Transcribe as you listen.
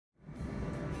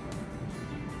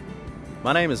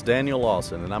My name is Daniel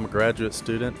Lawson, and I'm a graduate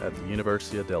student at the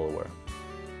University of Delaware.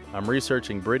 I'm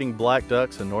researching breeding black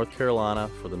ducks in North Carolina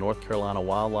for the North Carolina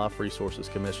Wildlife Resources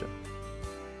Commission.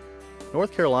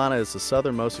 North Carolina is the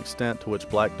southernmost extent to which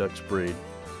black ducks breed,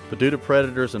 but due to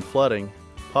predators and flooding,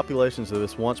 populations of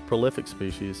this once prolific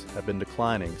species have been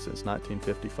declining since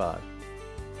 1955.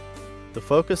 The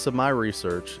focus of my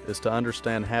research is to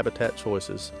understand habitat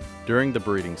choices during the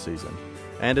breeding season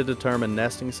and to determine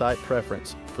nesting site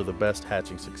preference for the best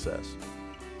hatching success.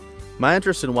 My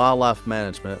interest in wildlife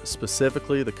management,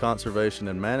 specifically the conservation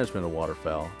and management of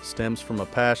waterfowl, stems from a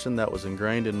passion that was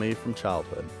ingrained in me from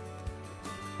childhood.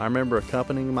 I remember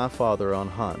accompanying my father on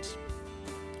hunts,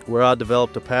 where I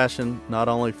developed a passion not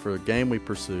only for the game we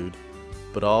pursued,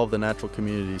 but all of the natural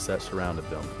communities that surrounded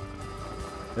them.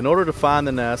 In order to find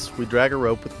the nest, we drag a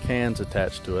rope with cans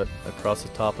attached to it across the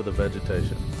top of the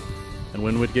vegetation. And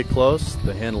when we'd get close,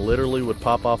 the hen literally would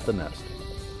pop off the nest.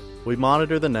 We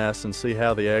monitor the nest and see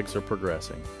how the eggs are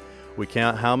progressing. We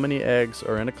count how many eggs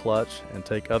are in a clutch and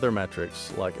take other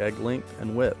metrics like egg length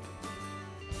and width.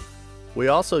 We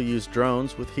also use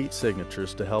drones with heat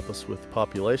signatures to help us with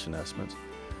population estimates,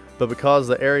 but because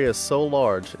the area is so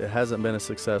large, it hasn't been as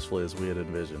successful as we had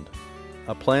envisioned.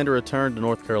 I plan to return to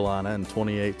North Carolina in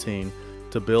 2018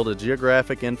 to build a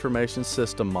geographic information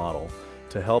system model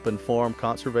to help inform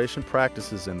conservation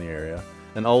practices in the area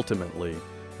and ultimately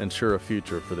ensure a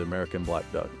future for the American black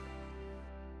duck.